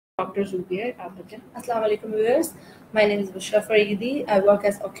Dr. Zubair, आप बताएं। Assalamu alaikum viewers. My name is Bushra Faridi. I work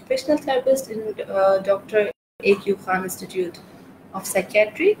as occupational therapist in Dr. A.Q. Khan Institute of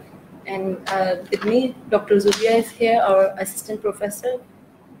Psychiatry, and with me, Dr. Zubia is here, our assistant professor.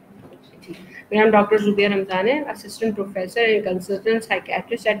 मेरा नाम doctor Zubia Ramzan है, assistant professor and consultant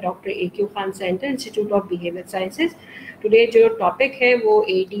psychiatrist eight doctor ए.क्यू. Khan centre, institute of behaviour sciences. Today जो topic है वो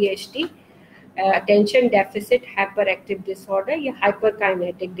ADHD, attention deficit hyper active disorder या hyper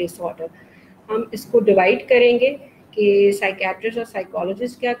kinetic disorder. हम इसको divide करेंगे कि साइकियाट्रिस्ट और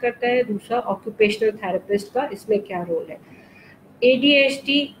साइकोलॉजिस्ट क्या करता है, दूसरा ऑक्यूपेशनल थेरेपिस्ट का इसमें क्या रोल है।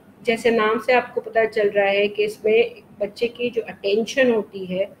 ADHD जैसे नाम से आपको पता चल रहा है कि इसमें बच्चे की जो अटेंशन होती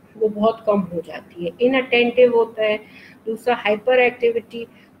है वो बहुत कम हो जाती है, इनअटेंटिव होता है। दूसरा हाइपर एक्टिविटी,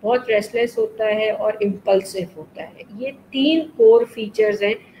 बहुत रेस्टलेस होता है और इम्पल्सिव होता है। ये 3 कोर फीचर्स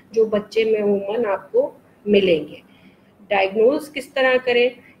हैं जो बच्चे में उमूमन आपको मिलेंगे। डायग्नोज किस तरह करें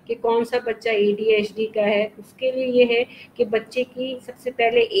कि कौन सा बच्चा ADHD का है, उसके लिए ये है कि बच्चे की सबसे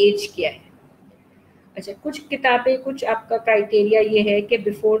पहले एज क्या है। अच्छा, कुछ किताबें, कुछ आपका क्राइटेरिया ये है कि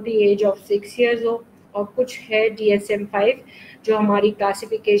before the age of 6 years हो, और कुछ है DSM-5 जो हमारी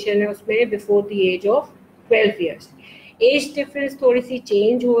क्लासिफिकेशन है उसमें before the age of 12 years. Age difference थोड़ी सी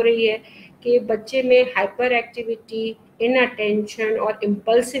चेंज हो रही है कि बच्चे में हाइपर एक्टिविटी, इनअटेंशन और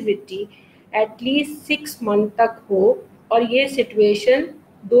इम्पल्सिविटी एटलीस्ट 6 मंथ तक हो, और ये सिचुएशन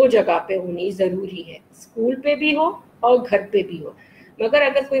 2 जगह पे होनी ज़रूरी है, स्कूल पे भी हो और घर पे भी हो। मगर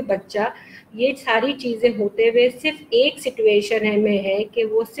अगर कोई बच्चा ये सारी चीज़ें होते हुए सिर्फ एक सिचुएशन में है कि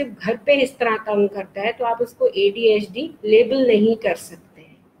वो सिर्फ घर पे इस तरह तंग करता है, तो आप उसको ADHD लेबल नहीं कर सकते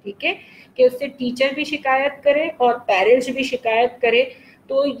हैं, ठीक है। कि उससे टीचर भी शिकायत करे और पेरेंट्स भी शिकायत करे,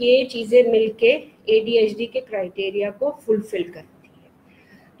 तो ये चीज़ें मिलके ADHD के क्राइटेरिया को फुलफिल करती है।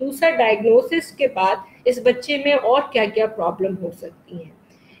 दूसरा, डायग्नोसिस के बाद इस बच्चे में और क्या क्या प्रॉब्लम हो सकती हैं।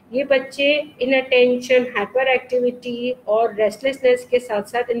 ये बच्चे इनअटेंशन, हाइपर एक्टिविटी और रेस्टलेसनेस के साथ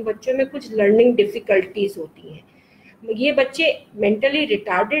साथ इन बच्चों में कुछ लर्निंग डिफ़िकल्टीज होती हैं। ये बच्चे मेंटली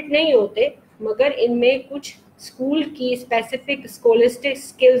रिटार्डेड नहीं होते, मगर इनमें कुछ स्कूल की स्पेसिफिक स्कोलिस्टिक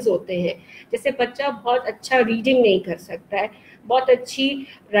स्किल्स होते हैं। जैसे बच्चा बहुत अच्छा रीडिंग नहीं कर सकता है, बहुत अच्छी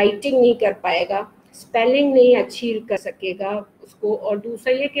राइटिंग नहीं कर पाएगा, स्पेलिंग नहीं अच्छी कर सकेगा उसको, और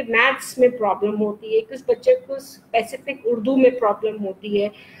दूसरा ये कि मैथ्स में प्रॉब्लम होती है, कुछ बच्चे को स्पेसिफिक उर्दू में प्रॉब्लम होती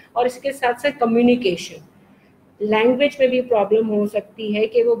है, और इसके साथ साथ कम्युनिकेशन, लैंग्वेज में भी प्रॉब्लम हो सकती है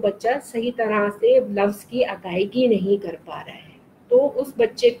कि वो बच्चा सही तरह से लफ्ज़ की अदायगी नहीं कर पा रहा है। तो उस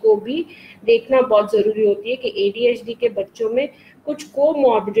बच्चे को भी देखना बहुत ज़रूरी होती है कि ADHD के बच्चों में कुछ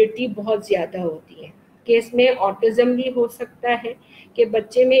कोमॉर्बिडिटी बहुत ज़्यादा होती है, कि इसमें ऑटिज़म भी हो सकता है, कि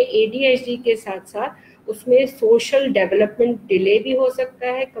बच्चे में ADHD के साथ साथ उसमें सोशल डेवलपमेंट डिले भी हो सकता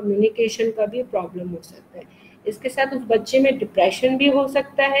है, कम्युनिकेशन का भी प्रॉब्लम हो सकता है। इसके साथ उस बच्चे में डिप्रेशन भी हो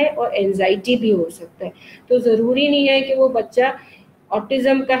सकता है और एंजाइटी भी हो सकता है। तो ज़रूरी नहीं है कि वो बच्चा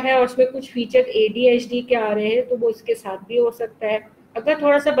ऑटिज़म का है और उसमें कुछ फीचर ADHD के आ रहे हैं तो वो इसके साथ भी हो सकता है। अगर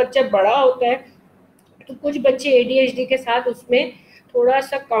थोड़ा सा बच्चा बड़ा होता है तो कुछ बच्चे ADHD के साथ उसमें थोड़ा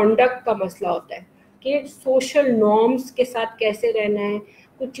सा कॉन्डक्ट का मसला होता है कि सोशल नॉर्म्स के साथ कैसे रहना है,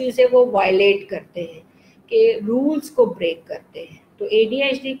 कुछ चीज़ें वो वायलेट करते हैं, कि रूल्स को ब्रेक करते हैं। तो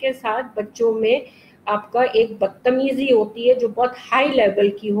ADHD के साथ बच्चों में आपका एक बदतमीज़ी होती है जो बहुत हाई लेवल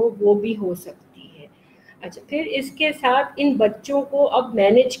की हो, वो भी हो सकती है। अच्छा, फिर इसके साथ इन बच्चों को अब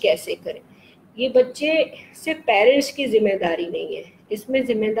मैनेज कैसे करें। ये बच्चे सिर्फ पेरेंट्स की जिम्मेदारी नहीं है, इसमें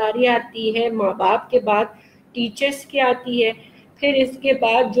जिम्मेदारी आती है माँ बाप के बाद टीचर्स की आती है, फिर इसके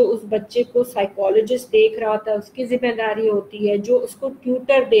बाद जो उस बच्चे को साइकोलॉजिस्ट देख रहा था उसकी जिम्मेदारी होती है, जो उसको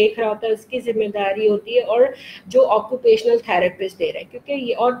ट्यूटर देख रहा था उसकी जिम्मेदारी होती है, और जो ऑक्यूपेशनल थेरेपिस्ट दे रहा है, क्योंकि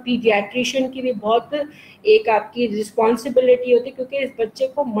ये और पीडियाट्रिशियन की भी बहुत एक आपकी रिस्पॉन्सिबिलिटी होती है, क्योंकि इस बच्चे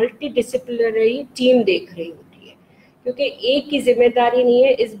को मल्टी डिसिप्लिनरी टीम देख रही होती है, क्योंकि एक की जिम्मेदारी नहीं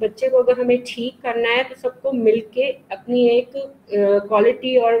है। इस बच्चे को अगर हमें ठीक करना है तो सबको मिलके अपनी एक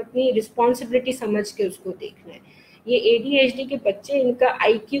क्वालिटी और अपनी रिस्पॉन्सिबिलिटी समझ के उसको देखना है। ये ADHD के बच्चे, इनका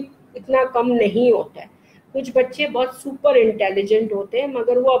IQ इतना कम नहीं होता है। कुछ बच्चे बहुत सुपर इंटेलिजेंट होते हैं,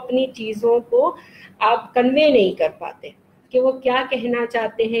 मगर वो अपनी चीज़ों को आप कन्वे नहीं कर पाते कि वो क्या कहना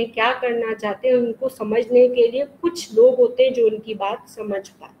चाहते हैं, क्या करना चाहते हैं। उनको समझने के लिए कुछ लोग होते हैं जो उनकी बात समझ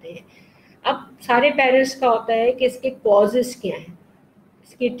पाते हैं। अब सारे पेरेंट्स का होता है कि इसके कॉजेज़ क्या हैं,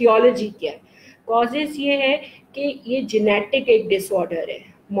 इसकी टियोलॉजी क्या है। कॉजेज़ ये है कि ये जेनेटिक एक डिसऑर्डर है,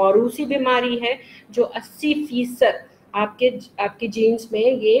 मौरूसी बीमारी है जो 80% आपके जीन्स में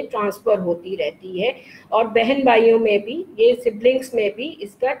ये ट्रांसफ़र होती रहती है, और बहन भाइयों में भी, ये सिबलिंग्स में भी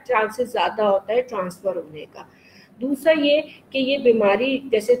इसका चांसेस ज़्यादा होता है ट्रांसफ़र होने का। दूसरा ये कि ये बीमारी,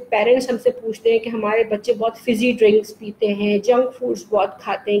 जैसे पेरेंट्स हमसे पूछते हैं कि हमारे बच्चे बहुत फिजी ड्रिंक्स पीते हैं, जंक फूड्स बहुत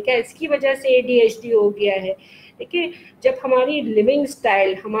खाते हैं, क्या इसकी वजह से ADHD हो गया है? देखिए, जब हमारी लिविंग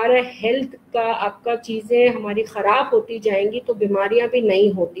स्टाइल, हमारा हेल्थ का आपका चीज़ें हमारी ख़राब होती जाएंगी तो बीमारियां भी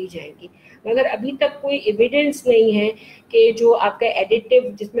नहीं होती जाएंगी। मगर अभी तक कोई एविडेंस नहीं है कि जो आपका एडिटिव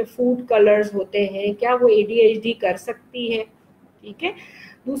जिसमें फूड कलर्स होते हैं, क्या वो ADHD कर सकती है। ठीक है।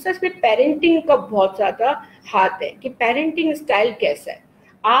 दूसरा, इसमें पेरेंटिंग का बहुत ज़्यादा हाथ है कि पेरेंटिंग स्टाइल कैसा है,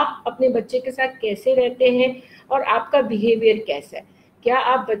 आप अपने बच्चे के साथ कैसे रहते हैं और आपका बिहेवियर कैसा है। क्या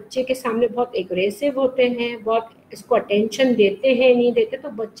आप बच्चे के सामने बहुत एग्रेसिव होते हैं, बहुत इसको अटेंशन देते हैं, नहीं देते, तो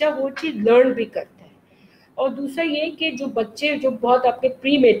बच्चा वो चीज़ लर्न भी करता है। और दूसरा ये कि जो बच्चे जो बहुत आपके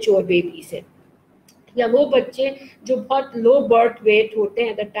प्री मेच्योर बेबीज हैं, या वो बच्चे जो बहुत लो बर्थ वेट होते हैं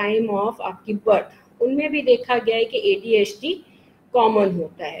एट द टाइम ऑफ आपकी बर्थ, उनमें भी देखा गया है कि ADHD कॉमन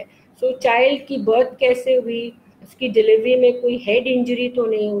होता है। सो चाइल्ड की बर्थ कैसे हुई, उसकी डिलीवरी में कोई हेड इंजरी तो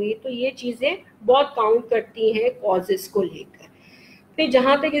नहीं हुई, तो ये चीज़ें बहुत काउंट करती हैं कॉजेज़ को लेकर। फिर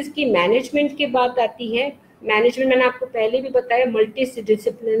जहाँ तक इसकी मैनेजमेंट की बात आती है, मैनेजमेंट मैंने आपको पहले भी बताया, मल्टी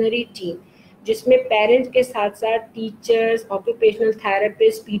डिसिप्लिनरी टीम, जिसमें पेरेंट्स के साथ साथ टीचर्स, ऑक्यूपेशनल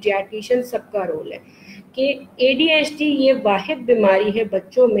थेरेपिस्ट, पीडियाट्रिशियन, सबका रोल है। कि ADHD ये वाहिद बीमारी है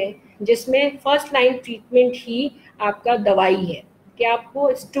बच्चों में जिसमें फर्स्ट लाइन ट्रीटमेंट ही आपका दवाई है, कि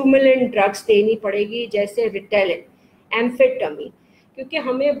आपको स्टिमुलेंट ड्रग्स देनी पड़ेगी, जैसे रिटेलिन, एम्फेटामिन, क्योंकि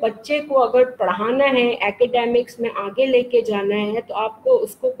हमें बच्चे को अगर पढ़ाना है, एकेडमिक्स में आगे लेके जाना है, तो आपको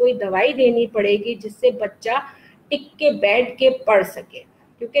उसको कोई दवाई देनी पड़ेगी जिससे बच्चा टिक के बैठ के पढ़ सके,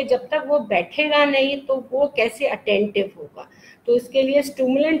 क्योंकि जब तक वो बैठेगा नहीं तो वो कैसे अटेंटिव होगा। तो इसके लिए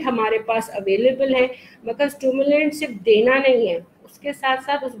स्टिमुलेंट हमारे पास अवेलेबल है, मगर स्टिमुलेंट सिर्फ देना नहीं है, उसके साथ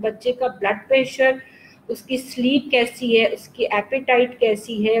साथ उस बच्चे का ब्लड प्रेशर, उसकी स्लीप कैसी है, उसकी एपेटाइट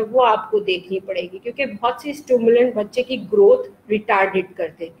कैसी है, वो आपको देखनी पड़ेगी, क्योंकि बहुत सी स्टिमुलेंट बच्चे की ग्रोथ रिटार्डेड कर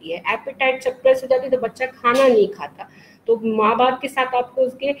देती है। एपेटाइट सप्रेस हो जाती है तो बच्चा खाना नहीं खाता, तो माँ बाप के साथ आपको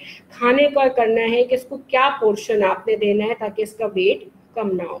उसके खाने का करना है कि इसको क्या पोर्शन आपने देना है ताकि इसका वेट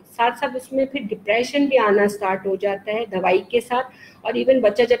कम ना हो। साथ साथ उसमें फिर डिप्रेशन भी आना स्टार्ट हो जाता है दवाई के साथ, और इवन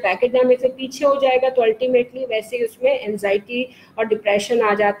बच्चा जब एकेडमिक से पीछे हो जाएगा तो अल्टीमेटली वैसे ही उसमें एंजाइटी और डिप्रेशन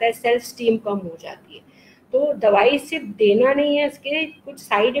आ जाता है, सेल्फ स्टीम कम हो जाती है। तो दवाई सिर्फ देना नहीं है, इसके कुछ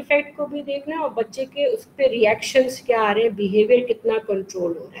साइड इफेक्ट को भी देखना है और बच्चे के उस पर रिएक्शंस क्या आ रहे हैं, बिहेवियर कितना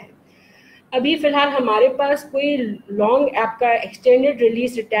कंट्रोल हो रहा है। अभी फिलहाल हमारे पास कोई लॉन्ग आपका एक्सटेंडेड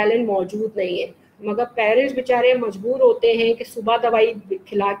रिलीज रिटेलिन मौजूद नहीं है, मगर पेरेंट्स बेचारे मजबूर होते हैं कि सुबह दवाई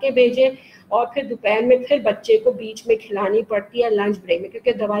खिला के भेजें और फिर दोपहर में फिर बच्चे को बीच में खिलानी पड़ती है लंच ब्रेक में,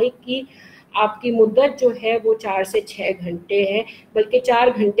 क्योंकि दवाई की आपकी मुद्दत जो है वो 4 से 6 घंटे है, बल्कि 4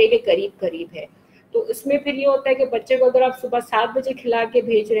 घंटे के करीब करीब है। तो इसमें फिर ये होता है कि बच्चे को अगर आप सुबह 7 बजे खिला के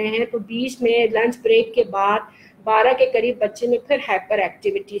भेज रहे हैं तो बीच में लंच ब्रेक के बाद 12 के करीब बच्चे में फिर हाइपर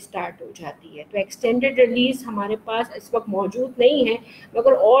एक्टिविटी स्टार्ट हो जाती है। तो एक्सटेंडेड रिलीज हमारे पास इस वक्त मौजूद नहीं है,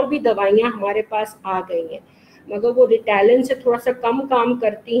 मगर और भी दवाइयाँ हमारे पास आ गई हैं, मगर वो रिटेलिन से थोड़ा सा कम काम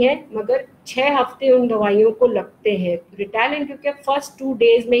करती हैं, मगर 6 हफ्ते उन दवाइयों को लगते हैं। रिटेलिन क्योंकि फर्स्ट 2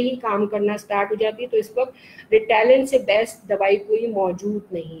 डेज में ही काम करना स्टार्ट हो जाती है, तो इस वक्त रिटेलिन से बेस्ट दवाई कोई मौजूद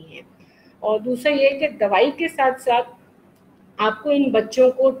नहीं है। और दूसरा ये कि दवाई के साथ साथ आपको इन बच्चों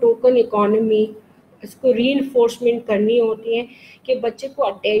को टोकन इकोनॉमी, इसको रीइंफोर्समेंट करनी होती है कि बच्चे को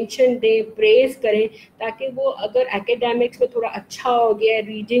अटेंशन दें, प्रेज करें, ताकि वो अगर एकेडमिक्स में थोड़ा अच्छा हो गया,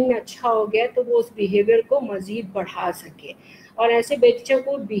 रीडिंग में अच्छा हो गया, तो वो उस बिहेवियर को मज़ीद बढ़ा सके। और ऐसे बच्चों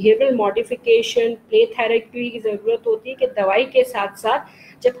को बिहेवियर मॉडिफिकेशन, प्ले थेरेपी की ज़रूरत होती है कि दवाई के साथ साथ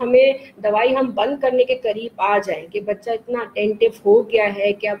जब हमें दवाई हम बंद करने के करीब आ जाएं कि बच्चा इतना अटेंटिव हो गया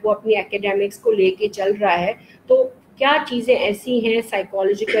है कि अब वो अपनी एकेडमिक्स को लेके चल रहा है, तो क्या चीज़ें ऐसी हैं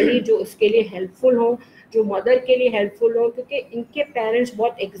साइकोलॉजिकली जो उसके लिए हेल्पफुल हों, जो मदर के लिए हेल्पफुल हो, क्योंकि इनके पेरेंट्स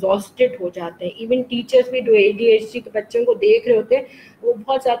बहुत एग्जॉस्टेड हो जाते हैं। इवन टीचर्स भी जो ADHD के बच्चों को देख रहे होते हैं वो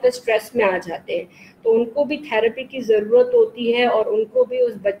बहुत ज़्यादा स्ट्रेस में आ जाते हैं, तो उनको भी थेरेपी की ज़रूरत होती है और उनको भी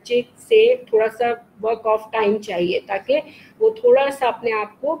उस बच्चे से थोड़ा सा वर्क ऑफ टाइम चाहिए ताकि वो थोड़ा सा अपने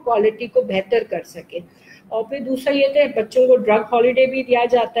आप को क्वालिटी को बेहतर कर सके। और फिर दूसरा ये था बच्चों को ड्रग हॉलीडे भी दिया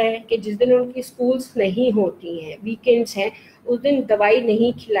जाता है कि जिस दिन उनकी स्कूल्स नहीं होती हैं, वीकेंड्स हैं, उस दिन दवाई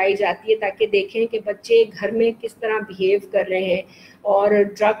नहीं खिलाई जाती है ताकि देखें कि बच्चे घर में किस तरह बिहेव कर रहे हैं और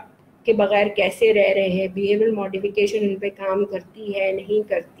ड्रग के बगैर कैसे रह रहे हैं, बिहेवियर मॉडिफिकेशन उन पर काम करती है नहीं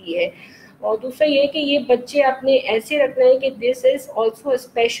करती है। और दूसरा ये कि ये बच्चे अपने ऐसे रखना है कि this is also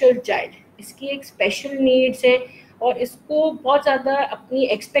special child, इसकी एक स्पेशल नीड्स है और इसको बहुत ज़्यादा अपनी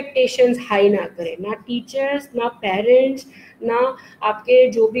एक्सपेक्टेशंस हाई ना करें, ना टीचर्स, ना पेरेंट्स, ना आपके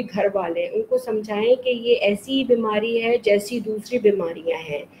जो भी घर वाले, उनको समझाएं कि ये ऐसी बीमारी है जैसी दूसरी बीमारियां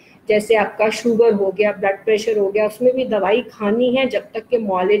हैं, जैसे आपका शुगर हो गया, ब्लड प्रेशर हो गया, उसमें भी दवाई खानी है जब तक कि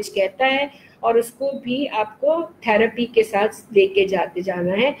मॉलेज कहता है, और उसको भी आपको थेरेपी के साथ लेके जाते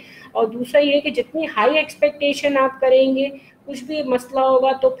जाना है। और दूसरा ये कि जितनी हाई एक्सपेक्टेशन आप करेंगे, कुछ भी मसला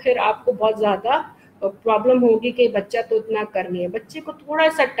होगा तो फिर आपको बहुत ज़्यादा प्रॉब्लम होगी कि बच्चा तो इतना कर नहीं है। बच्चे को थोड़ा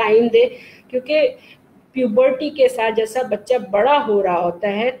सा टाइम दे, क्योंकि प्यूबर्टी के साथ जैसा बच्चा बड़ा हो रहा होता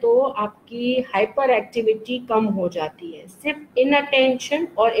है तो आपकी हाइपर एक्टिविटी कम हो जाती है, सिर्फ इनअटेंशन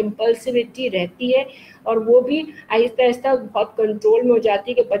और इम्पल्सिविटी रहती है, और वो भी आहिस्ता आहिस्ता बहुत कंट्रोल में हो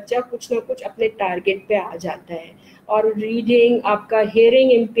जाती है कि बच्चा कुछ ना कुछ अपने टारगेट पे आ जाता है। और रीडिंग, आपका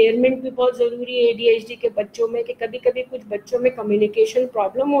हियरिंग इम्पेयरमेंट भी बहुत ज़रूरी है एडीएचडी के बच्चों में, कि कभी कभी कुछ बच्चों में कम्युनिकेशन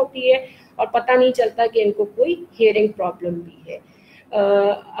प्रॉब्लम होती है और पता नहीं चलता कि इनको कोई हियरिंग प्रॉब्लम भी है।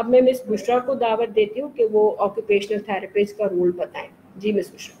 अब मैं मिस बुशरा को दावत देती हूँ कि वो ऑक्यूपेशनल थेरेपिस्ट का रोल बताएं। जी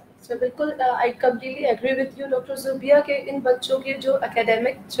मिस बुशरा। So, बिल्कुल I completely agree with you doctor Zubia के इन बच्चों के जो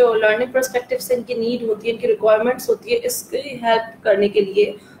एकेडमिक जो लर्निंग पर्सपेक्टिव से इनकी नीड होती है, इनकी रिक्वायरमेंट्स होती है, इसकी हेल्प करने के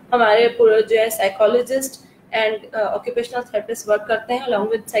लिए हमारे पूरे जो है psychologist and occupational therapist work करते हैं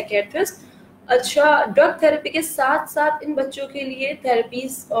अलॉन्ग विद साइकेट्रिस्ट। अच्छा, ड्रग थेरेपी के साथ साथ इन बच्चों के लिए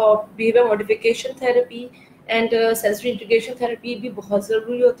therapies of behaviour modification therapy and sensory integration therapy भी बहुत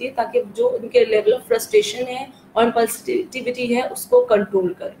ज़रूरी होती है, ताकि जो उनके लेवल ऑफ फ्रस्ट्रेशन है और इम्पल्सिविटी है उसको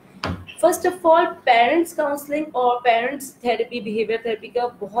कंट्रोल करें। First of all, parents counselling और पेरेंट्स थेरेपी, बिहेवियर थेरेपी का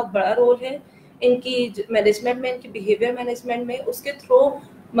बहुत बड़ा रोल है इनकी मैनेजमेंट में, इनकी बिहेवियर मैनेजमेंट में। उसके थ्रू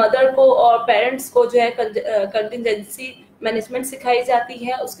मदर को और पेरेंट्स को जो है कंटिजेंसी मैनेजमेंट सिखाई जाती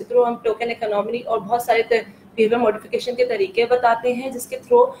है। उसके थ्रू हम टोकन इकोनॉमी और बहुत सारे बिहेवियर मॉडिफिकेशन के तरीके बताते हैं, जिसके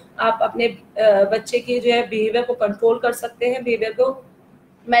थ्रू आप अपने बच्चे की जो है बिहेवियर को कंट्रोल कर सकते हैं, बिहेवियर को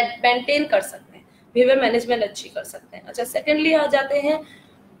मेंटेन कर सकते हैं, बिहेवियर मैनेजमेंट अच्छी कर सकते हैं। अच्छा, सेकेंडली आ जाते हैं,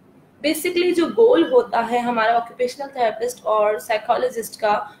 बेसिकली जो गोल होता है हमारा ऑक्यूपेशनल थेरेपिस्ट और साइकोलॉजिस्ट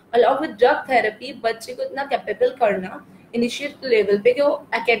का अलॉन्ग विद ड्रग थेरेपी, बच्चे को इतना कैपेबल करना इनिशिएट लेवल पे कि वो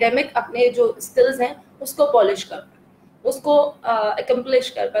एकेडमिक अपने जो स्किल्स हैं उसको पॉलिश कर पाए, उसको अकम्प्लिश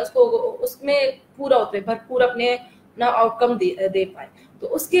कर पाए, उसको उसमें पूरा उतरे, भरपूर अपने ना आउटकम दे पाए। तो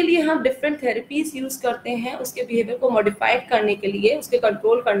उसके लिए हम डिफरेंट थेरेपीज यूज करते हैं उसके बिहेवियर को मॉडिफाइड करने के लिए, उसके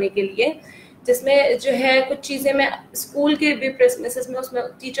कंट्रोल करने के लिए, जिसमें जो है कुछ चीज़ें मैं स्कूल के भी प्रेमिसेस में, उसमें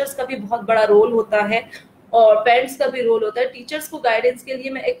टीचर्स का भी बहुत बड़ा रोल होता है और पेरेंट्स का भी रोल होता है। टीचर्स को गाइडेंस के लिए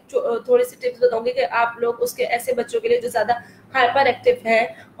मैं एक थोड़ी सी टिप्स बताऊंगी कि आप लोग उसके ऐसे बच्चों के लिए जो ज़्यादा हाइपर एक्टिव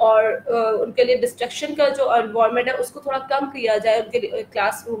है और उनके लिए डिस्ट्रक्शन का जो एनवायरनमेंट है उसको थोड़ा कम किया जाए उनके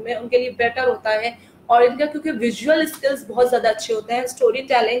क्लासरूम में, उनके लिए बेटर होता है। और इनका क्योंकि विजुअल स्किल्स बहुत ज़्यादा अच्छे होते हैं, story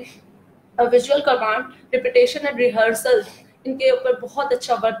telling, visual command, repetition and rehearsal इनके ऊपर बहुत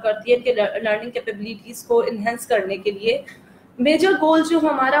अच्छा वर्क करती है, इनके लर्निंग कैपेबिलिटीज को इन्हेंस करने के लिए। मेजर गोल जो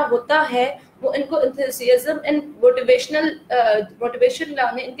हमारा होता है वो इनको एंथुसियाज्म एंड मोटिवेशन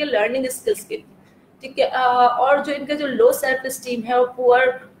लाने इनके लर्निंग स्किल्स के, ठीक है। और जो इनका जो लो सेल्फ स्टीम है और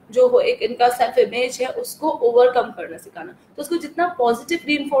पुअर जो हो एक इनका सेल्फ इमेज है उसको ओवरकम करना सिखाना। तो उसको जितना पॉजिटिव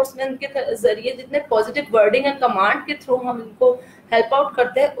रीइंफोर्समेंट के जरिए, जितने पॉजिटिव वर्डिंग एंड कमांड के थ्रू हम इनको हेल्प आउट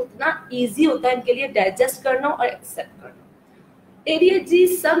करते हैं, उतना ईजी होता है इनके लिए डाइजेस्ट करना और एक्सेप्ट करना। ADHD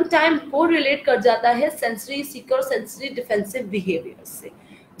समटाइम को रिलेट कर जाता है सेंसरी सीकर और सेंसरी डिफेंसिव बिहेवियर से,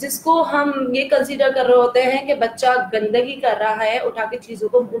 जिसको हम ये कंसीडर कर रहे होते हैं कि बच्चा गंदगी कर रहा है, उठा के चीजों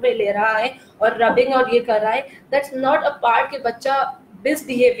को मुंह में ले रहा है और रबिंग और ये कर रहा है। दैट्स नॉट अ पार्ट कि बच्चा मिस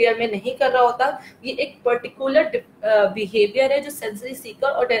बिहेवियर में नहीं कर रहा होता। ये एक पर्टिकुलर बिहेवियर है जो सेंसरी सीकर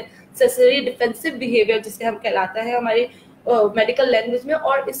और सेंसरी डिफेंसिव बिहेवियर जिसे हम कहलाता है हमारी मेडिकल लैंग्वेज में।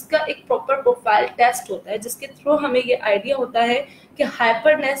 और इसका एक प्रॉपर प्रोफाइल टेस्ट होता है जिसके थ्रू हमें ये आइडिया होता है कि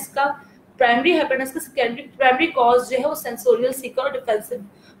हाइपरनेस का प्राइमरी, हाइपरनेस का सेकेंडरी, प्राइमरी कॉज जो है वो सेंसोरियल सीकर और डिफेंसिव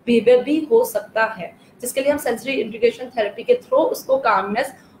बिहेवियर भी हो सकता है, जिसके लिए हम सेंसरी इंटीग्रेशन थेरेपी के थ्रू उसको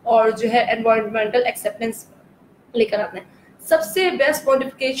कामनेस और जो है एनवायरमेंटल एक्सेप्टेंस लेकर आते हैं। सबसे बेस्ट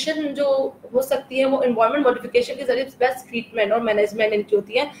मॉडिफिकेशन जो हो सकती है वो एनवायरमेंट मॉडिफिकेशन के जरिए बेस्ट ट्रीटमेंट और मैनेजमेंट इनकी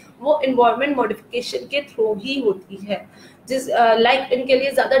होती है, वो एनवायरमेंट मॉडिफिकेशन के थ्रू ही होती है। जिस लाइक इनके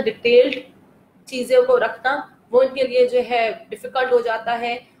लिए ज़्यादा डिटेल्ड चीज़ों को रखना वो इनके लिए जो है डिफ़िकल्ट हो जाता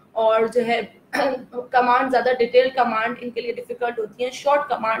है, और जो है कमांड, ज़्यादा डिटेल्ड कमांड इनके लिए डिफ़िकल्ट होती हैं। शॉर्ट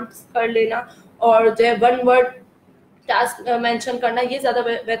कमांड्स कर लेना और जो है वन वर्ड टास्क मेंशन करना ये ज़्यादा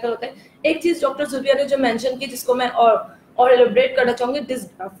बेहतर होता है। एक चीज़ डॉक्टर जुबिया ने जो मेंशन की जिसको मैं और एलिब्रेट करना चाहूँगी,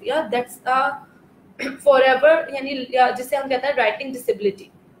 डिसग्राफिया, दैट्स फॉरएवर, यानी जिसे हम कहते हैं राइटिंग डिसेबिलिटी।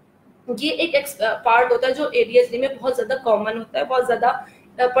 ये एक पार्ट होता है जो ADHD में बहुत ज़्यादा कॉमन होता है, बहुत ज़्यादा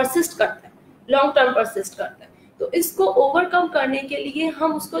परसिस्ट करता है, लॉन्ग टर्म परसिस्ट करता है। तो इसको ओवरकम करने के लिए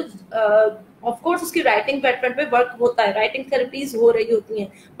हम उसको ऑफ कोर्स उसकी राइटिंग पैटर्न पे वर्क होता है, राइटिंग थेरेपीज हो रही होती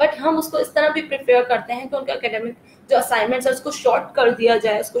हैं, बट हम उसको इस तरह भी प्रिपेयर करते हैं कि उनका एकेडमिक जो असाइनमेंट्स है उसको शॉर्ट कर दिया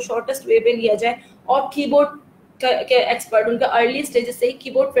जाए, उसको शॉर्टेस्ट वे में लिया जाए, और कीबोर्ड के एक्सपर्ट उनका अर्ली स्टेजेस से ही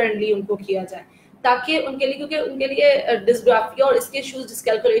कीबोर्ड फ्रेंडली उनको किया जाए, ताकि उनके लिए, क्योंकि उनके लिए डिस्ग्राफिया और इसके इश्यूज,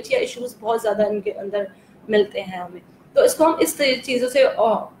 डिस्कैलकुलेटिया इश्यूज बहुत ज्यादा इनके अंदर मिलते हैं हमें। तो इसको हम इस चीजों से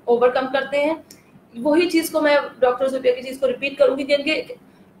ओवरकम करते हैं। वही चीज को मैं डॉक्टर जुबिया की चीज को रिपीट करूंगी कि इनके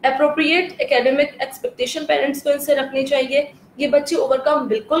अप्रोप्रिएट एकेडमिक एक्सपेक्टेशन पेरेंट्स को इनसे रखनी चाहिए। ये बच्चे ओवरकम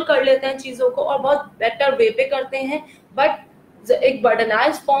बिल्कुल कर लेते हैं चीजों को और बहुत बेटर वे पे करते हैं, बट एक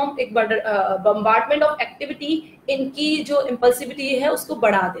बर्डनाइज फॉर्म, एक बम्बार्डमेंट ऑफ एक्टिविटी इनकी जो इम्पल्सिविटी है उसको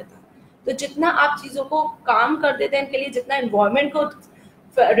बढ़ा देता है। तो जितना आप चीजों को काम कर देते हैं इनके लिए, जितना इन्वायरमेंट को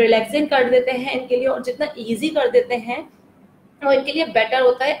रिलैक्सिंग कर देते हैं इनके लिए, और जितना ईजी कर देते हैं वो इनके लिए बेटर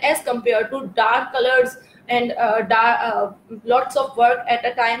होता है as compare to dark colours and lots of work at a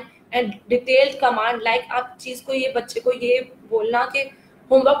time and detailed command. Like आप चीज को, ये बच्चे को ये बोलना कि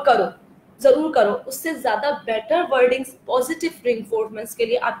होमवर्क करो, जरूर करो, उससे ज्यादा बेटर वर्डिंग्स, पॉजिटिव रिइंफोर्समेंट्स के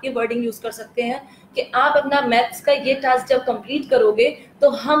लिए आपकी वर्डिंग यूज कर सकते हैं कि आप अपना मैथ्स का ये टास्क जब कंप्लीट करोगे तो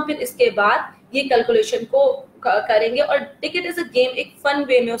हम फिर इसके बाद ये कैलकुलेशन को करेंगे, और take it as a game, एक फन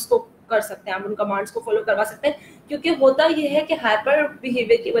वे में उसको कर सकते हैं, हम उन कमांड्स को फॉलो करवा सकते हैं। क्योंकि होता ये है कि हाइपर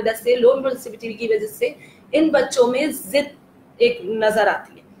बिहेवियर की वजह से, लो इम्पल्सिविटी की वजह से इन बच्चों में जिद एक नजर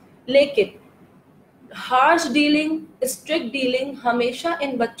आती है, लेकिन हार्श डीलिंग, स्ट्रिक्ट डीलिंग हमेशा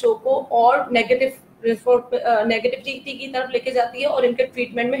इन बच्चों को और नेगेटिविटी की तरफ लेके जाती है और इनके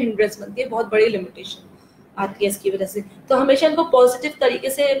ट्रीटमेंट में हिंड्रेंस बनती है, बहुत बड़ी लिमिटेशन आती है इसकी वजह से। तो हमेशा इनको पॉजिटिव तरीके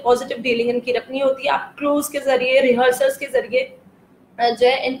से, पॉजिटिव डीलिंग इनकी रखनी होती है। आप क्रूज के जरिए, रिहर्सल्स के जरिए जो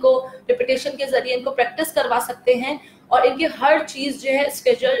है, इनको रिपीटेशन के जरिए इनको प्रैक्टिस करवा सकते हैं, और इनकी हर चीज जो है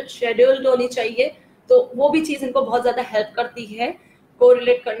शेड्यूल्ड होनी चाहिए। तो वो भी चीज इनको बहुत ज्यादा हेल्प करती है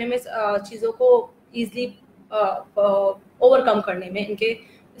कोरिलेट करने में, चीजों को इजिली ओवरकम करने में, इनके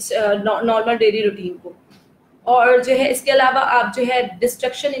नॉर्मल डेली रूटीन को। और जो है इसके अलावा आप जो है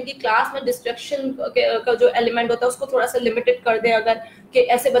डिस्ट्रक्शन, इनकी क्लास में डिस्ट्रक्शन का जो एलिमेंट होता है उसको थोड़ा सा लिमिटेड कर दें, अगर कि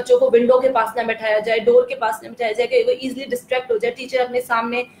ऐसे बच्चों को विंडो के पास ना बैठाया जाए, डोर के पास ना बैठाया जाए कि वो इजीली डिस्ट्रैक्ट हो जाए। टीचर अपने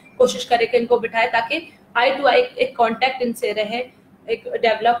सामने कोशिश करे कि इनको बिठाए ताकि आई टू आई एक कांटेक्ट इनसे रहे, एक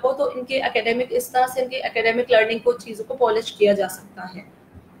डेवलप हो, तो इनके एकेडमिक, इस तरह से इनके एकेडमिक लर्निंग को, चीजों को पॉलिश किया जा सकता है।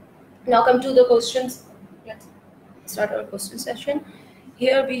 Now come to the questions, let's start our question session.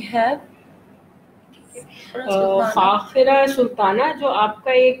 Here we have फाखिरा Sultana, जो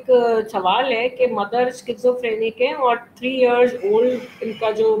आपका एक सवाल है कि मदर स्किज़ोफ्रेनिक है और 3 इयर्स ओल्ड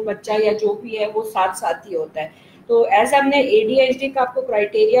इनका जो बच्चा या जो भी है वो साथ साथ ही होता है। तो एज हमने ADHD का आपको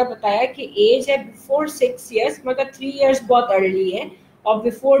क्राइटेरिया बताया कि एज है बिफोर 6 इयर्स, मगर 3 इयर्स बहुत अर्ली है, और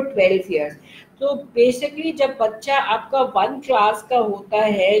बिफोर 12 इयर्स। तो बेसिकली जब बच्चा आपका 1 क्लास का होता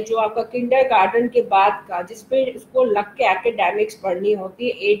है, जो आपका किंडरगार्टन के बाद का, जिसपे उसको लग के एकेडमिक्स पढ़नी होती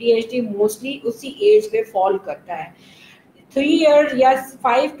है, ADHD मोस्टली उसी एज में फॉल करता है। 3 इयर्स या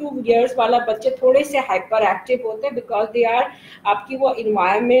 5 इयर्स वाला बच्चे थोड़े से हाइपर एक्टिव होते हैं, बिकॉज दे आर आपकी वो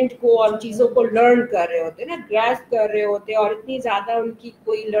इन्वायरमेंट को और चीज़ों को लर्न कर रहे होते हैं ना, ग्रास्प कर रहे होते हैं, और इतनी ज़्यादा उनकी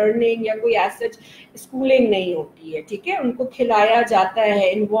कोई लर्निंग या कोई एज सच स्कूलिंग नहीं होती है। ठीक है, उनको खिलाया जाता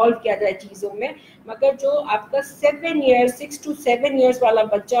है, इन्वॉल्व किया जाए चीज़ों में, मगर जो आपका 6 to 7 इयर्स वाला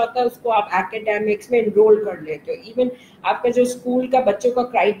बच्चा होता है उसको आप एकेडमिक्स में इनरोल कर लेते हो। इवन आपका जो स्कूल का बच्चों का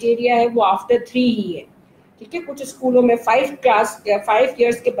क्राइटेरिया है वो आफ्टर 3 ही है। ठीक है, कुछ स्कूलों में 5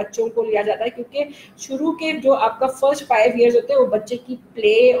 इयर्स के बच्चों को लिया जाता है, क्योंकि शुरू के जो आपका फर्स्ट 5 इयर्स होते हैं वो बच्चे की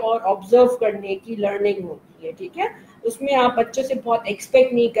प्ले और ऑब्जर्व करने की लर्निंग होती है। ठीक है, उसमें आप बच्चों से बहुत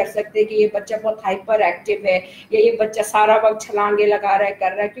एक्सपेक्ट नहीं कर सकते कि ये बच्चा बहुत हाइपर एक्टिव है या ये बच्चा सारा वक्त छलांगे लगा रहा है,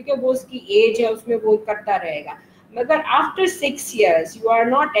 कर रहा है, क्योंकि वो उसकी एज है, उसमें वो करता रहेगा। मगर after 6 years you are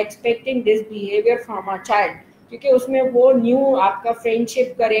not expecting this behaviour from a child, क्योंकि उसमें वो न्यू आपका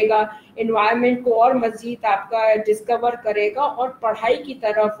फ्रेंडशिप करेगा, इन्वायरमेंट को और मजीद आपका डिस्कवर करेगा, और पढ़ाई की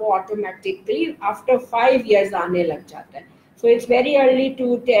तरफ वो ऑटोमेटिकली आफ्टर 5 इयर्स आने लग जाता है। So it's very early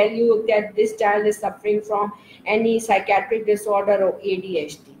to tell you that this child is suffering from any psychiatric disorder or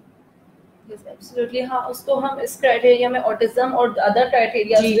ADHD. Yes, absolutely. हाँ, उसको हम इस क्राइटेरिया में ऑटिज्म और अदर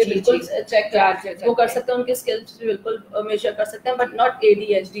क्राइटेरिया से बिल्कुल चेक वो कर सकते हैं, उनके स्किल्स बिल्कुल मेजर कर सकते हैं, but not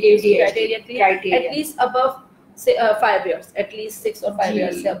ADHD criteria at least above 5 years, at least 6 और 5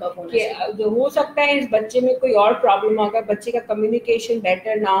 इयर्स से अबव होना चाहिए। हो सकता है इस बच्चे में कोई और प्रॉब्लम हो, अगर बच्चे का कम्युनिकेशन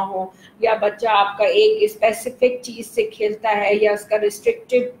बेटर ना हो, या बच्चा आपका एक स्पेसिफिक चीज से खेलता है, या उसका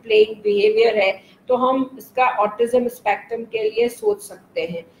रिस्ट्रिक्टिव प्लेइंग बिहेवियर है, तो हम इसका ऑटिज्म स्पेक्ट्रम के लिए सोच सकते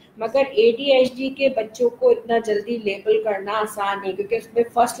हैं। मगर ADHD के बच्चों को इतना जल्दी लेबल करना आसान नहीं, क्योंकि उसमें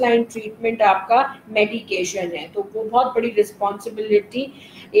फर्स्ट लाइन ट्रीटमेंट आपका मेडिकेशन है, तो वो बहुत बड़ी रिस्पॉन्सिबिलिटी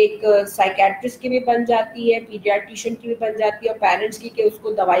एक साइकेट्रिस्ट की भी बन जाती है, पीडियाट्रिशियन की भी बन जाती है, और पेरेंट्स की कि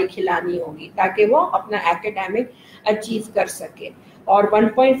उसको दवाई खिलानी होगी ताकि वो अपना एकेडमिक अचीव कर सके। और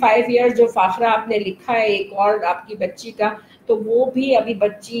 1.5 ईयर्स जो फाखरा आपने लिखा है एक और आपकी बच्ची का, तो वो भी अभी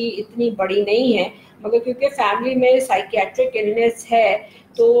बच्ची इतनी बड़ी नहीं है, मगर क्योंकि फैमिली में साइकियाट्रिक इलनेस है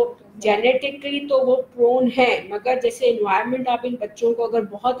तो जेनेटिकली तो वो प्रोन है, मगर जैसे एनवायरनमेंट आप इन बच्चों को अगर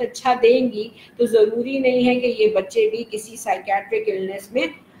बहुत अच्छा देंगी तो ज़रूरी नहीं है कि ये बच्चे भी किसी साइकियाट्रिक इलनेस में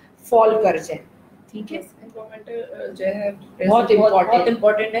फॉल कर जाए। ठीक है, एनवायरमेंटल जो है बहुत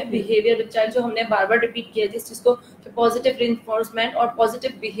इम्पोर्टेंट है। बिहेवियर बच्चा जो हमने बार बार रिपीट किया, जिस चीज को पॉजिटिव रिइंफोर्समेंट और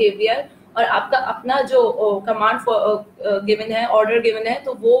पॉजिटिव बिहेवियर और आपका अपना जो कमांड गिवन है, ऑर्डर गिवन है,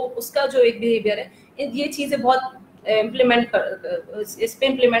 तो वो उसका जो एक बिहेवियर है, ये चीजें बहुत इस पे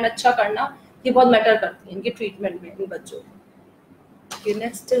इम्प्लीमेंट अच्छा करना ये बहुत मैटर करती है इनके ट्रीटमेंट में इन बच्चों के।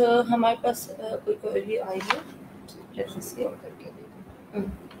 नेक्स्ट हमारे पास कोई क्वेरी आई है,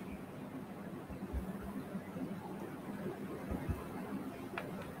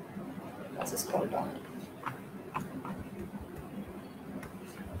 scroll down.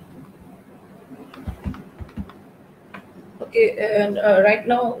 Okay, and right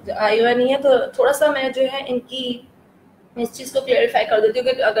now आई हुआ नहीं है, तो थोड़ा सा मैं जो है इनकी इस चीज़ को क्लेरिफाई कर देती हूँ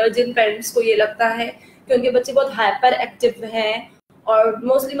कि अगर जिन पेरेंट्स को ये लगता है कि उनके बच्चे बहुत हाइपर एक्टिव हैं और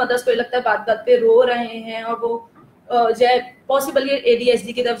मोस्टली मदर्स को ये लगता है बात बात पे रो रहे हैं और वो जो है पॉसिबल ये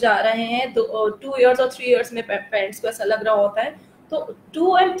ADHD की तरफ जा रहे हैं, तो 2 इयर्स और 3 इयर्स में पेरेंट्स को ऐसा लग रहा होता है, तो 2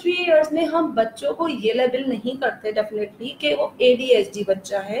 और 3 इयर्स में हम बच्चों को ये लेबल नहीं करते डेफिनेटली कि वो ADHD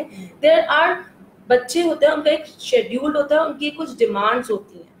बच्चा है। देयर आर बच्चे होते हैं, उनका एक शेड्यूल होता है, उनकी कुछ डिमांड्स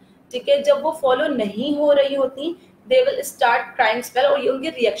होती हैं, ठीक है, जब वो फॉलो नहीं हो रही होती they will start crying spell, और ये उनके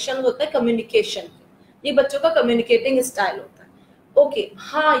रिएक्शन होता है कम्युनिकेशन, ये बच्चों का कम्युनिकेटिंग स्टाइल होता है। ओके,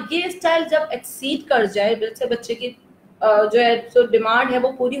 हाँ, ये स्टाइल जब एक्सीड कर जाए, बच्चे की जो है जो डिमांड है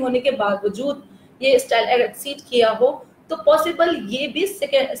वो पूरी होने के बावजूद ये स्टाइल एक्सीड किया हो, तो पॉसिबल ये भी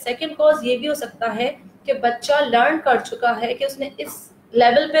सेकेंड कॉज ये भी हो सकता है कि बच्चा लर्न कर चुका है कि उसने इस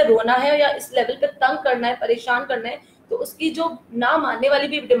लेवल पे रोना है या इस लेवल पे तंग करना है, परेशान करना है, तो उसकी जो ना मानने वाली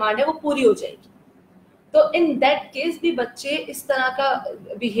भी डिमांड है वो पूरी हो जाएगी। तो इन दैट केस भी बच्चे इस तरह का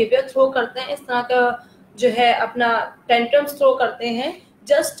बिहेवियर थ्रो करते हैं, इस तरह का जो है अपना टेंट्रम्स थ्रो करते हैं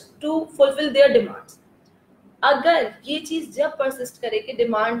just to fulfil there demands. अगर ये चीज जब परसिस्ट करे कि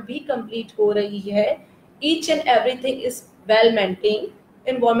डिमांड भी कंप्लीट हो रही है, each and everything is well maintain,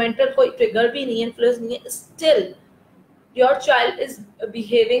 environmental कोई ट्रिगर भी नहीं है, इन्फ्लुएंस नहीं है, still your child is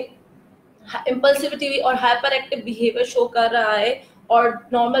behaving impulsivity और हाइपर एक्टिव बिहेवियर शो कर रहा है और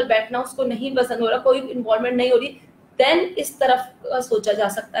नॉर्मल बैठना उसको नहीं पसंद हो रहा, कोई इन्वॉल्वमेंट नहीं हो रही, देन इस तरफ सोचा जा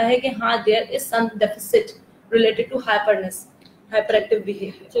सकता है कि हाँ there is some deficit related to हाइपरनेस, hyper active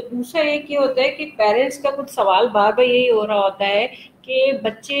behaviour. तो दूसरा एक ये होता है कि पेरेंट्स का कुछ सवाल बार बार यही हो रहा होता है कि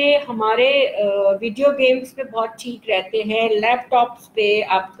बच्चे हमारे वीडियो गेम्स पे बहुत ठीक रहते हैं, लैपटॉप्स पे,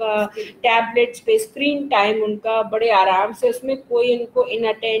 आपका टैबलेट्स पे स्क्रीन टाइम उनका बड़े आराम से, उसमें कोई उनको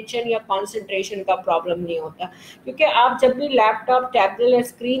इनअटेंशन या कंसंट्रेशन का प्रॉब्लम नहीं होता, क्योंकि आप जब भी लैपटॉप, टैबलेट या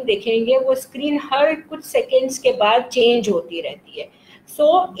स्क्रीन देखेंगे वो स्क्रीन हर कुछ सेकेंड्स के बाद चेंज होती रहती है। सो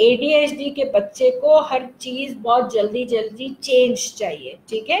ADHD के बच्चे को हर चीज़ बहुत जल्दी जल्दी चेंज चाहिए,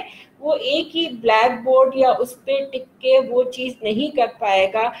 ठीक है, वो एक ही ब्लैक बोर्ड या उस पर टिक के वो चीज़ नहीं कर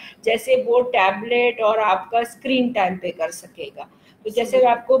पाएगा जैसे वो टैबलेट और आपका स्क्रीन टाइम पे कर सकेगा। तो जैसे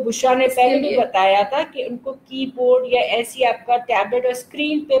आपको बुशरा ने पहले भी बताया था कि उनको कीबोर्ड या ऐसी आपका टैबलेट और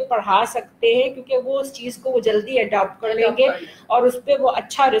स्क्रीन पे पढ़ा सकते हैं, क्योंकि वो उस चीज़ को वो जल्दी अडॉप्ट कर लेंगे और उस पर वो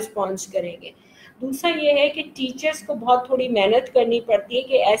अच्छा रिस्पॉन्स करेंगे। दूसरा ये है कि टीचर्स को बहुत थोड़ी मेहनत करनी पड़ती है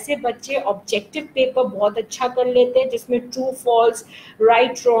कि ऐसे बच्चे ऑब्जेक्टिव पेपर बहुत अच्छा कर लेते हैं जिसमें ट्रू फॉल्स,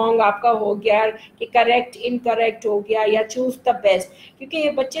 राइट रॉन्ग आपका हो गया, कि करेक्ट इनकरेक्ट हो गया, या चूज द बेस्ट, क्योंकि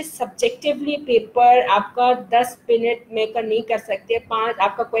ये बच्चे सब्जेक्टिवली पेपर आपका 10 मिनट में कर नहीं कर सकते, 5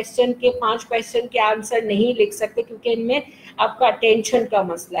 आपका क्वेश्चन के 5 क्वेश्चन के आंसर नहीं लिख सकते, क्योंकि इनमें आपका अटेंशन का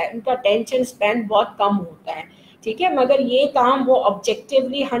मसला है, उनका अटेंशन स्पैन बहुत कम होता है, ठीक है, मगर ये काम वो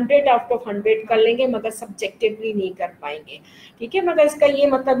ऑब्जेक्टिवली 100 आउट ऑफ 100 कर लेंगे मगर सब्जेक्टिवली नहीं कर पाएंगे, ठीक है, मगर इसका ये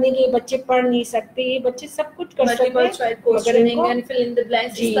मतलब नहीं कि ये बच्चे पढ़ नहीं सकते, ये बच्चे सब कुछ कर सकते हैं, मगर इनको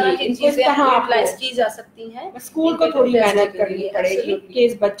की जा सकती हैं, स्कूल को थोड़ी मेहनत करनी पड़ेगी कि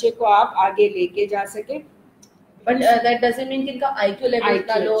इस बच्चे को आप आगे लेके जा सके। बट दैट डजंट मीन कि इनका IQ लेवल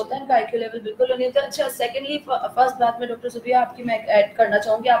इतना लो होता है, इनका IQ लेवल बिल्कुल नहीं होता। अच्छा, सेकेंडली फर्स्ट बात में डॉक्टर सुबिया आपकी मैं ऐड करना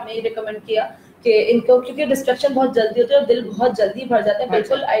चाहूँगी, आपने ये रिकमेंड किया कि इनको, क्योंकि डिस्ट्रक्शन बहुत जल्दी होती है और दिल बहुत जल्दी भर जाता है।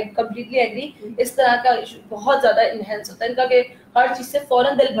 बिल्कुल, आई कम्प्लीटली एग्री। इस तरह का बहुत ज्यादा इनहेंस होता है इनका कि हर चीज से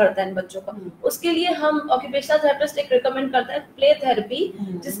फौरन दिल भरता है इन बच्चों का। उसके लिए हम ऑक्यूपेशनल थेरेपिस्ट एक रिकमेंड करते हैं प्ले थेरेपी,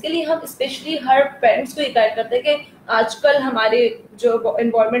 जिसके लिए हम स्पेशली हर पेरेंट्स को ये गाइड करते हैं कि आजकल हमारे जो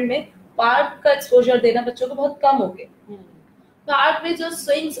एनवायरनमेंट में पार्क का एक्सपोजर देना बच्चों को बहुत कम हो गया। पार्क में जो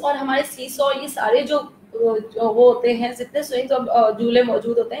स्विंग्स और हमारे सीसॉ, ये सारे जो वो होते हैं, जितने स्विंग्स और झूले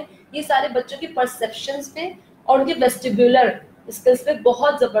मौजूद होते हैं, ये सारे बच्चों की परसेप्शंस पे और उनके वेस्टिब्युलर स्किल्स पे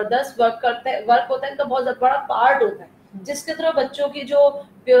बहुत जबरदस्त वर्क होता है। इनका बहुत बड़ा पार्ट होता है, जिसके थ्रू बच्चों की जो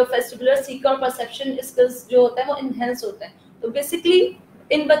वेस्टिब्युलर सीकर और परसेप्शन स्किल्स जो होता है वो इनहेंस होता है। तो बेसिकली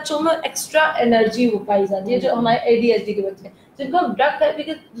इन बच्चों में एक्स्ट्रा एनर्जी हो पाई जाती है, जो हमारे ADHD के बच्चे हैं, जिनको हम ड्रग थेरेपी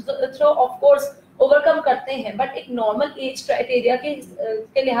के थ्रू ऑफ कोर्स ओवरकम करते हैं, बट एक नॉर्मल एज क्राइटेरिया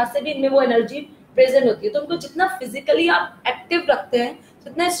के लिहाज से भी इनमें वो एनर्जी प्रेजेंट होती है। तो उनको जितना फिजिकली आप एक्टिव रखते हैं,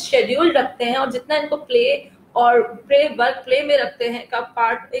 जितना शेड्यूल रखते हैं, और जितना इनको प्ले में रखते हैं का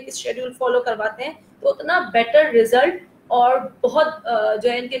पार्ट एक शेड्यूल फॉलो करवाते हैं, तो उतना बेटर रिजल्ट और बहुत जो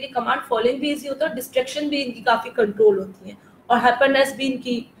है इनके लिए कमांड फॉलोइंग भी इजी होता है, डिस्ट्रैक्शन भी इनकी काफी कंट्रोल होती है, और हैप्पीनेस भी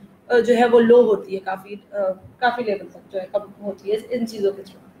इनकी जो है वो लो होती है, काफी लेवल तक जो है कम होती है इन चीजों के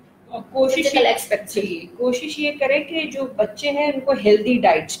थ्रू। कोशिश ये करें कि जो बच्चे हैं उनको हेल्दी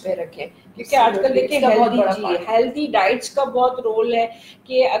डाइट्स पे रखें, क्योंकि आजकल देखिए हेल्दी डाइट्स का बहुत रोल है।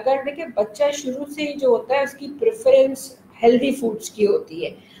 कि अगर देखिए बच्चा शुरू से ही जो होता है उसकी प्रेफरेंस हेल्दी फूड्स की होती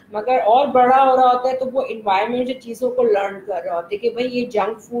है, मगर और बड़ा हो रहा होता है तो वो इन्वायरमेंट से चीज़ों को लर्न कर रहा होता है कि भाई ये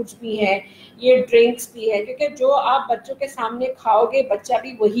जंक फूड्स भी हैं, ये ड्रिंक्स भी है, क्योंकि जो आप बच्चों के सामने खाओगे बच्चा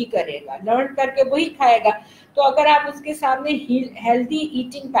भी वही करेगा, लर्न करके वही खाएगा। तो अगर आप उसके सामने हेल्दी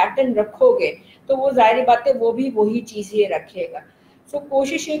ईटिंग पैटर्न रखोगे तो वो जाहिर बात है वो भी वही चीज़ें रखेगा। सो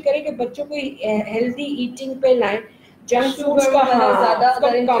कोशिश ये करें कि बच्चों को हेल्दी ईटिंग पे लाएं। जंक फूड्स का ज्यादा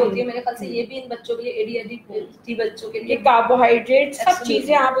होती है, मेरे ख्याल से ये भी इन बच्चों के लिए ADHD बच्चों के लिए कार्बोहाइड्रेट सब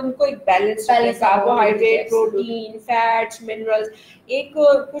चीजें आप उनको एक balance carbohydrate, protein, fats, minerals. एक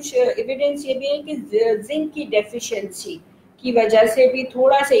कुछ एविडेंस ये भी है कि जिंक की डेफिशिएंसी की वजह से भी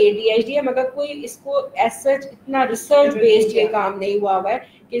थोड़ा सा ADHD है, मगर कोई इसको ऐसा इतना रिसर्च बेस्ड ये काम नहीं हुआ है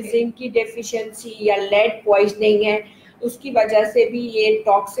कि जिंक की डेफिशिएंसी या लेड पॉइजनिंग है उसकी वजह से भी, ये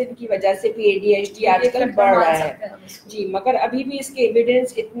टॉक्सिन की वजह से भी ADHD आजकल बढ़ रहा है जी। मगर अभी भी इसके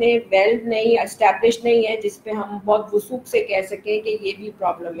एविडेंस इतने वेल नहीं एस्टैब्लिश नहीं है जिसपे हम बहुत वसूख से कह सकें कि ये भी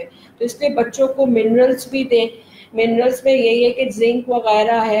प्रॉब्लम है। तो इसलिए बच्चों को मिनरल्स भी दें। मिनरल्स में यही है कि जिंक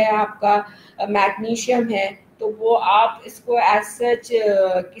वगैरह है, आपका मैग्नीशियम है, तो वो आप इसको एज सच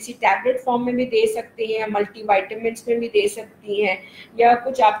किसी टैबलेट फॉर्म में भी दे सकती हैं, मल्टीविटामिन्स में भी दे सकती हैं, या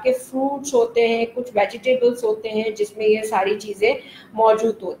कुछ आपके फ्रूट्स होते हैं, कुछ वेजिटेबल्स होते हैं जिसमें ये सारी चीज़ें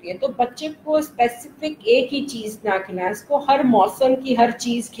मौजूद होती हैं। तो बच्चे को स्पेसिफिक एक ही चीज़ ना खिलाएं, इसको हर मौसम की हर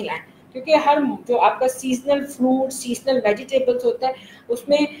चीज़ खिलाएं, क्योंकि हर जो आपका सीजनल फ्रूट, सीजनल वेजिटेबल्स होता है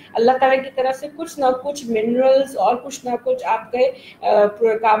उसमें अल्लाह ताला की तरफ से कुछ ना कुछ मिनरल्स और कुछ ना कुछ आपके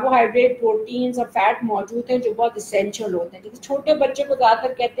कार्बोहाइड्रेट, प्रोटीन्स और फैट मौजूद हैं जो बहुत इसेंशियल होते हैं। जैसे छोटे बच्चे को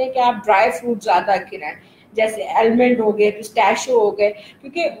ज़्यादातर कहते हैं कि आप ड्राई फ्रूट ज़्यादा खिलाएं, जैसे आलमंड हो गए, पिस्ताशियो हो गए,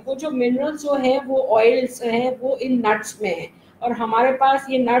 क्योंकि वो जो मिनरल्स जो हैं वो ऑयल्स हैं वो इन नट्स में हैं, और हमारे पास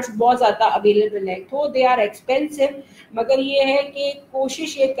ये नट्स बहुत ज़्यादा अवेलेबल है। तो दे आर एक्सपेंसिव, मगर ये है कि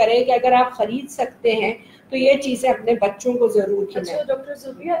कोशिश ये करें कि अगर आप ख़रीद सकते हैं तो ये चीज़ें अपने बच्चों को ज़रूर खिलाएं। अच्छा डॉक्टर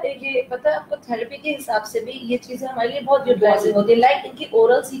ज़ुबिया, ये पता है आपको थेरेपी के हिसाब से भी ये चीज़ें हमारे लिए बहुत यूटिलाइजिंग होती है। लाइक इनकी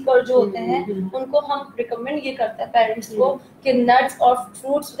ओरल सीकर जो होते हैं उनको हम रिकमेंड ये करते हैं पेरेंट्स को कि नट्स और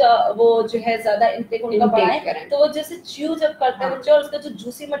फ्रूट्स वो जो है ज़्यादा इंटेक उनका बढ़ाएं। तो वो जैसे च्यू जब करते हैं बच्चे और उसका जो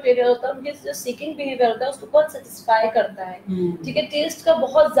जूसी मटेरियल होता है, उनके जो सीकिंग बिहेवियर होता है उसको बहुत सेटिस्फाई करता है। ठीक है, टेस्ट का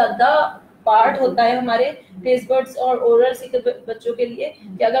बहुत ज़्यादा पार्ट होता है हमारे टेस्ट बड्स और ओरल सीकर बच्चों के लिए,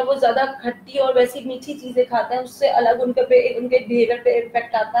 कि अगर वो ज्यादा खट्टी और वैसी मीठी चीजें खाते हैं उससे अलग उनके बिहेवियर पे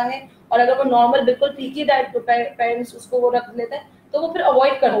इम्पैक्ट आता है। और अगर वो नॉर्मल बिल्कुल फीकी डाइट पेरेंट्स उसको वो रख लेते हैं तो वो फिर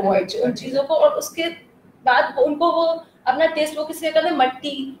अवॉइड करते हैं उन चीजों को, और उसके बाद उनको वो अपना टेस्ट वो किसी कहते हैं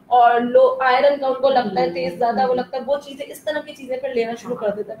मट्टी और लो आयरन का उनको लगता है टेस्ट ज्यादा, वो लगता है वो चीजें इस तरह की चीजें फिर लेना शुरू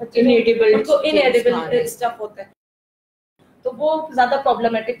कर देता है बच्चे, इनएडिबल स्टफ होता है, तो वो ज्यादा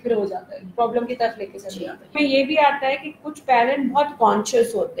प्रॉब्लमेटिक फिर हो जाता है, प्रॉब्लम की तरफ लेके चले जाते हैं। में ये भी आता है कि कुछ पेरेंट बहुत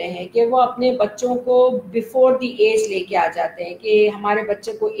कॉन्शियस होते हैं कि वो अपने बच्चों को बिफोर द एज लेके आ जाते हैं कि हमारे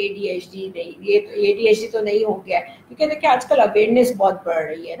बच्चे को ADHD नहीं, ये तो ADHD तो नहीं हो गया है, क्योंकि देखिए आजकल अवेयरनेस बहुत बढ़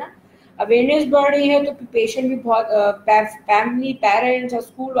रही है ना, अवेयरनेस बढ़ रही है तो पेशेंट भी बहुत, फैमिली, पेरेंट्स और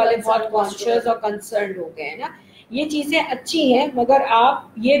स्कूल वाले बहुत कॉन्शियस और कंसर्न हो गए हैं ना। ये चीज़ें अच्छी हैं, मगर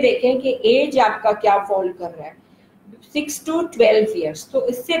आप ये देखें कि एज आपका क्या फॉल कर रहा है। 6 to 12 ईयर्स। तो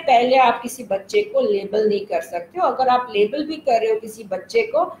इससे पहले आप किसी बच्चे को लेबल नहीं कर सकते हो। अगर आप लेबल भी कर रहे हो किसी बच्चे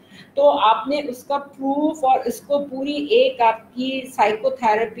को तो आपने उसका प्रूफ और इसको पूरी एक आपकी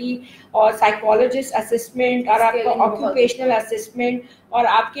साइकोथेरेपी और साइकोलॉजिस्ट असेसमेंट और आपका ऑक्यूपेशनल असेसमेंट और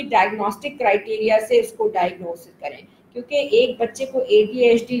आपकी डायग्नोस्टिक क्राइटेरिया से उसको डायग्नोसिस करें। क्योंकि एक बच्चे को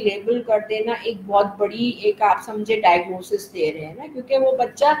ADHD लेबल कर देना एक बहुत बड़ी एक आप समझे डायग्नोसिस दे रहे हैं ना, क्योंकि वो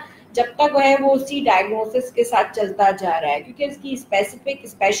बच्चा जब तक है वो उसी डायग्नोसिस के साथ चलता जा रहा है, क्योंकि इसकी स्पेसिफिक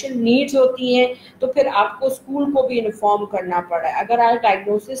स्पेशल नीड्स होती हैं। तो फिर आपको स्कूल को भी इन्फॉर्म करना पड़ा है। अगर आप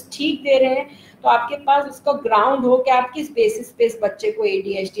डायग्नोसिस ठीक दे रहे हैं तो आपके पास उसका ग्राउंड हो कि आप किस बेसिस पे इस बच्चे को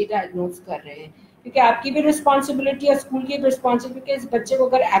ADHD डायग्नोज कर रहे हैं, क्योंकि आपकी भी रिस्पॉन्सिबिलिटी है, स्कूल की भी रिस्पॉन्सिबिलिटी है। इस बच्चे को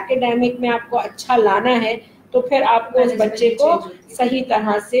अगर एकेडमिक में आपको अच्छा लाना है तो फिर आपको उस बच्चे को सही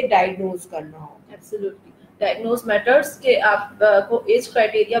तरह से डायग्नोज करना होगा। एब्सोल्युटली, डायग्नोज मैटर्स के आप को एज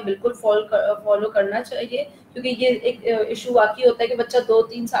क्राइटेरिया बिल्कुल फॉलो करना चाहिए, क्योंकि ये एक इशू वाकई होता है कि बच्चा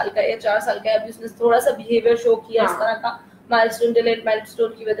 2-3 साल का या 4 साल का है, अभी उसने थोड़ा सा बिहेवियर शो किया इस तरह का माइलस्टोन डिलेड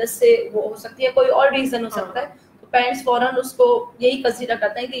माइलस्टोन की वजह से वो हो सकती है, कोई और रीजन हो सकता है, तो पेरेंट्स फौरन उसको यही कंसीडर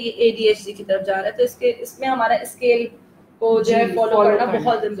करते हैं कि ये ADHD की तरफ जा रहा है। तो इसमें हमारा स्केल को जो है फॉलो करना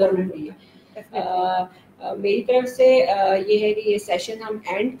बहुत जरूरी है। मेरी तरफ से ये है कि ये सेशन हम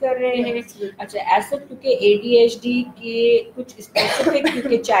एंड कर रहे हैं। अच्छा, ऐसा क्योंकि ADHD के कुछ स्पेसिफिक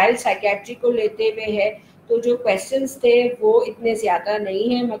क्योंकि चाइल्ड साइकेट्री को लेते हुए है तो जो क्वेश्चंस थे वो इतने ज़्यादा नहीं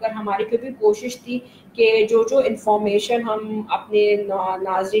है, मगर हमारी फिर भी कोशिश थी कि जो इंफॉर्मेशन हम अपने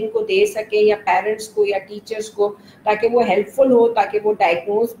नाज़रीन को दे सकें या पेरेंट्स को या टीचर्स को, ताकि वो हेल्पफुल हो, ताकि वो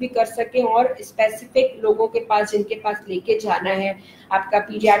डायग्नोज भी कर सकें और स्पेसिफिक लोगों के पास जिनके पास लेके जाना है, आपका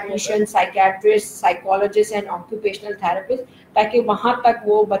paediatrician, psychiatrist, psychologist and occupational therapist, ताकि वहाँ तक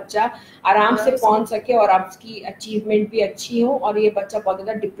वो बच्चा आराम से पहुँच सके और आपकी अचीवमेंट भी अच्छी हो और ये बच्चा बहुत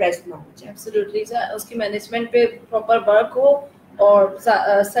ज़्यादा डिप्रेस ना हो जाए। एब्सोल्युटली सर, उसकी मैनेजमेंट पे प्रॉपर वर्क हो और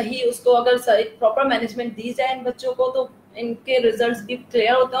सही उसको अगर प्रॉपर मैनेजमेंट दी जाए इन बच्चों को तो इनके रिजल्ट्स भी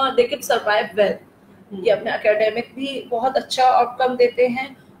क्लियर होते हैं और दे कैन सर्वाइव वेल। ये अपने एकेडमिक भी बहुत अच्छा आउटकम देते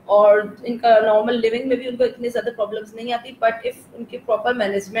हैं और इनका नॉर्मल लिविंग में भी उनको इतनी ज़्यादा प्रॉब्लम्स नहीं आती, बट इफ उनकी प्रॉपर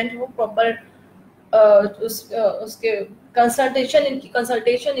मैनेजमेंट हो, प्रॉपर उसके कंसल्टेशन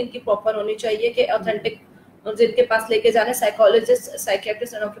इनकी प्रॉपर होनी चाहिए कि ऑथेंटिक जिनके पास लेके जाने psychologist,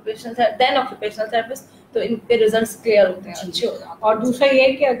 psychiatrist and occupational therapist, तो इनके रिजल्ट्स क्लियर होते हैं, अच्छे होते हैं। और दूसरा ये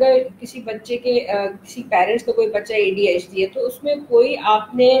है कि अगर किसी बच्चे के किसी पेरेंट्स का कोई बच्चा ADHD है तो उसमें कोई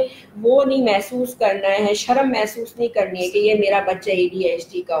आपने वो नहीं महसूस करना है, शर्म महसूस नहीं करनी है कि ये मेरा बच्चा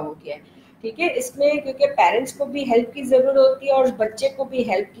ADHD का हो गया है, ठीक है। इसमें क्योंकि पेरेंट्स को भी हेल्प की ज़रूरत होती है और उस बच्चे को भी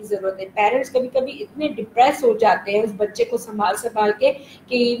हेल्प की ज़रूरत है। पेरेंट्स कभी कभी इतने डिप्रेस हो जाते हैं उस बच्चे को संभाल के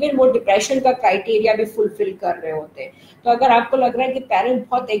कि इवन वो डिप्रेशन का क्राइटेरिया भी फुलफिल कर रहे होते हैं। तो अगर आपको लग रहा है कि पेरेंट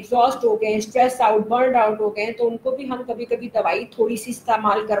बहुत एग्जॉस्ट हो गए हैं, स्ट्रेस आउट, बर्न आउट हो गए हैं, तो उनको भी हम कभी कभी दवाई थोड़ी सी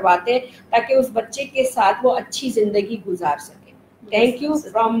इस्तेमाल करवाते हैं ताकि उस बच्चे के साथ वो अच्छी ज़िंदगी गुजार सके। Thank you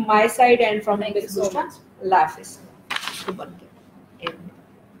from my side and from miss Bushra. लाफिस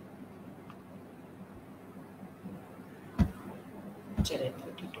चले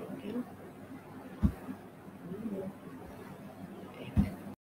 32 हो गया।